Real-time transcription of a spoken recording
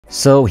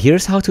So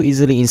here's how to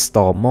easily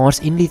install mods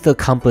in Lethal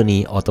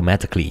Company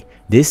automatically.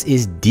 This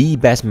is the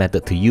best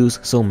method to use,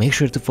 so make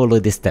sure to follow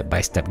this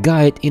step-by-step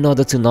guide in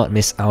order to not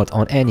miss out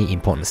on any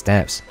important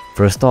steps.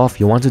 First off,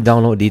 you want to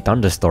download the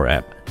Thunderstore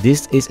app.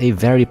 This is a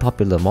very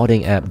popular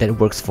modding app that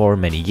works for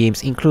many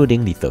games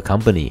including Lethal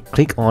Company.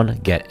 Click on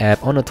Get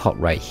App on the top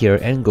right here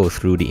and go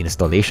through the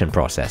installation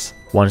process.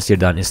 Once you're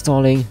done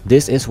installing,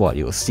 this is what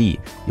you'll see.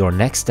 Your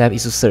next step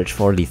is to search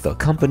for Lethal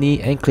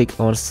Company and click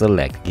on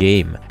Select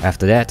Game.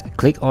 After that,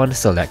 click on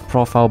Select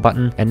Profile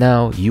button, and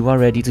now you are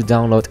ready to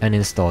download and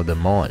install the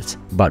mods.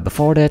 But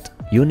before that,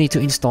 you need to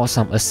install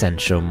some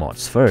essential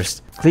mods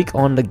first. Click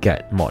on the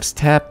Get Mods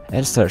tab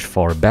and search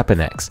for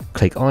Baponex.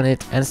 Click on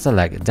it and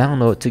select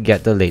Download to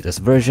get the latest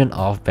version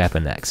of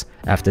Baponex.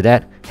 After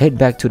that, head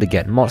back to the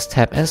Get Mods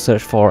tab and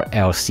search for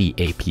LC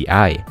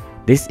API.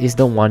 This is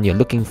the one you're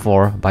looking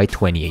for by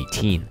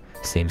 2018.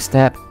 Same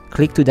step,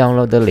 click to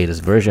download the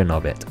latest version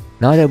of it.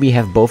 Now that we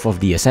have both of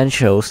the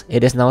essentials,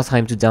 it is now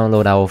time to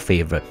download our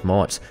favorite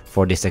mods.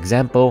 For this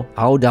example,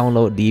 I'll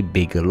download the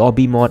Bigger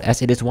Lobby mod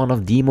as it is one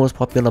of the most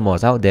popular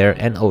mods out there,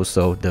 and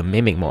also the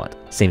Mimic mod.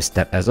 Same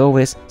step as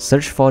always,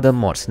 search for the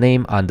mod's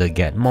name under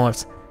Get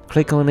Mods,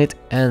 click on it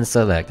and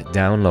select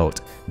Download.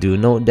 Do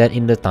note that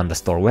in the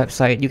Thunderstore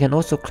website, you can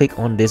also click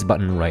on this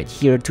button right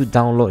here to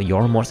download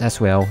your mods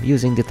as well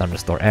using the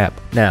Thunderstore app.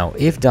 Now,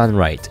 if done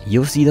right,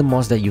 you'll see the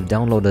mods that you've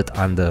downloaded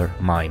under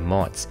My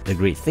Mods. The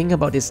great thing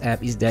about this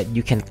app is that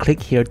you can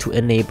click here to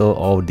enable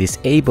or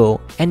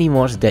disable any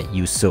mods that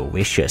you so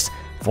wishes.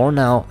 For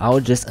now, I'll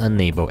just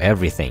enable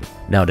everything.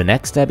 Now the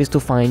next step is to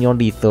find your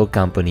Lethal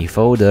Company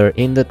folder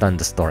in the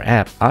Thunderstore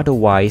app,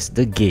 otherwise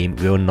the game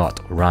will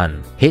not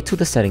run. Head to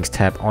the settings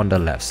tab on the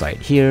left side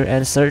here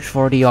and search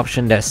for the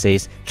option that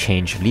says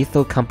Change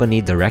Lethal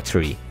Company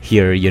Directory.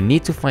 Here you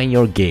need to find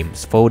your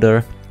games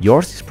folder.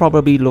 Yours is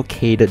probably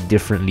located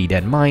differently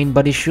than mine,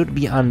 but it should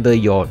be under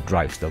your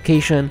drive's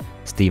location,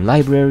 Steam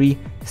Library,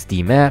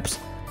 Steam Apps,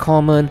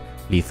 Common,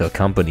 Lethal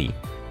Company.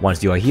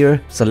 Once you are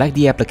here, select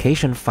the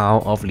application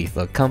file of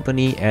Lethal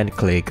Company and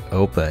click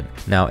Open.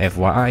 Now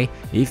FYI,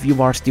 if you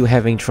are still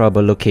having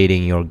trouble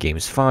locating your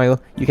game's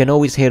file, you can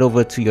always head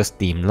over to your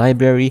Steam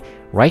library,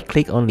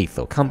 right-click on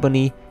Lethal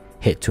Company,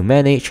 head to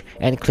Manage,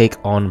 and click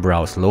on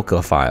Browse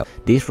Local File.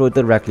 This will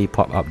directly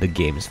pop up the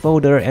game's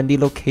folder and the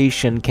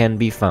location can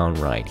be found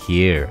right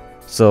here.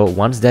 So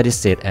once that is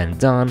said and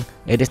done,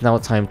 it is now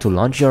time to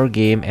launch your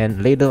game,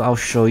 and later I'll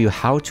show you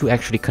how to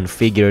actually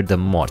configure the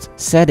mod's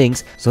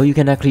settings so you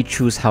can actually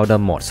choose how the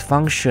mods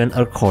function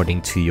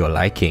according to your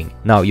liking.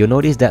 Now you'll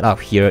notice that up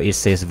here it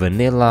says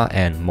vanilla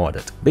and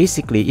modded.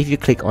 Basically, if you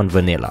click on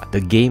vanilla,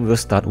 the game will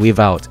start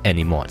without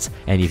any mods,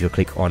 and if you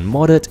click on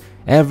modded,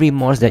 every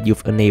mod that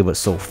you've enabled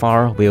so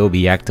far will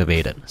be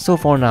activated. So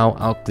for now,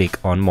 I'll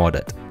click on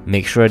modded.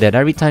 Make sure that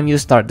every time you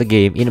start the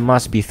game, it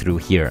must be through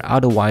here,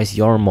 otherwise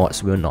your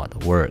mods will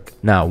not work.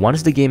 Now,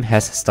 once the game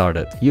has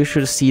started, you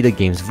should see the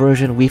game's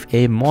version with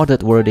a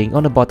modded wording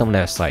on the bottom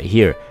left side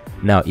here.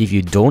 Now, if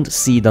you don't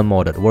see the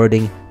modded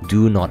wording,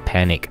 do not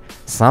panic.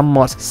 Some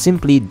mods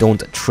simply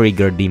don't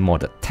trigger the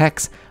modded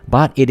text,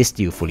 but it is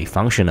still fully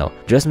functional.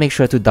 Just make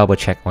sure to double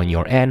check on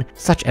your end,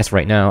 such as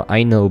right now,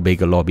 I know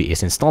Bigger Lobby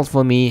is installed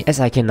for me as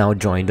I can now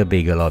join the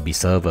Bigger Lobby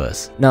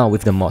servers. Now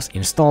with the mods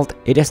installed,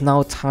 it is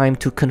now time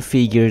to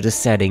configure the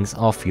settings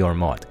of your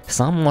mod.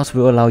 Some mods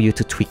will allow you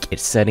to tweak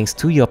its settings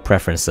to your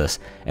preferences,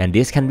 and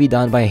this can be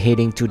done by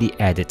heading to the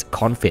Edit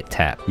Config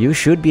tab. You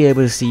should be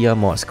able to see your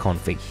mod's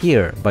config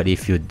here, but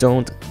if you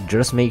don't,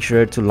 just make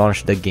sure to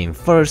launch the game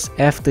first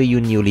after you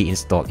newly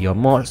installed your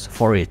mods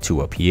for it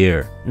to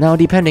appear. Now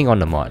depending on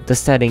the mod, the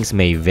settings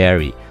may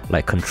vary,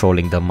 like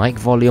controlling the mic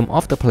volume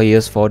of the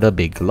players for the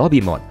Big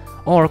Lobby mod,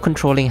 or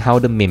controlling how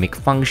the Mimic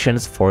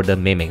functions for the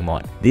Mimic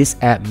mod. This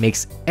app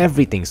makes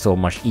everything so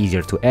much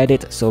easier to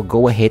edit, so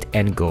go ahead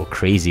and go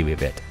crazy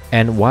with it.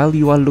 And while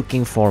you are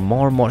looking for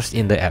more mods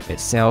in the app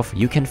itself,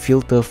 you can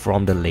filter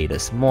from the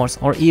latest mods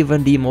or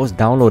even the most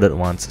downloaded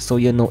ones, so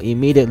you know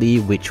immediately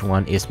which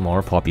one is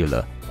more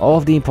popular. All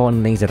of the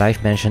important links that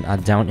I've mentioned are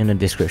down in the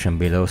description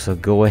below, so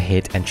go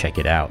ahead and check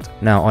it out.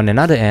 Now on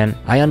another end,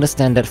 I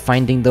understand that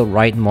finding the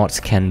right mods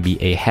can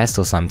be a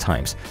hassle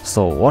sometimes,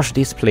 so watch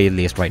this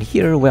playlist right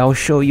here where I'll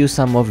show you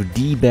some of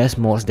the best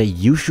mods that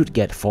you should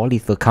get for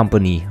Lethal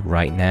Company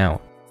right now.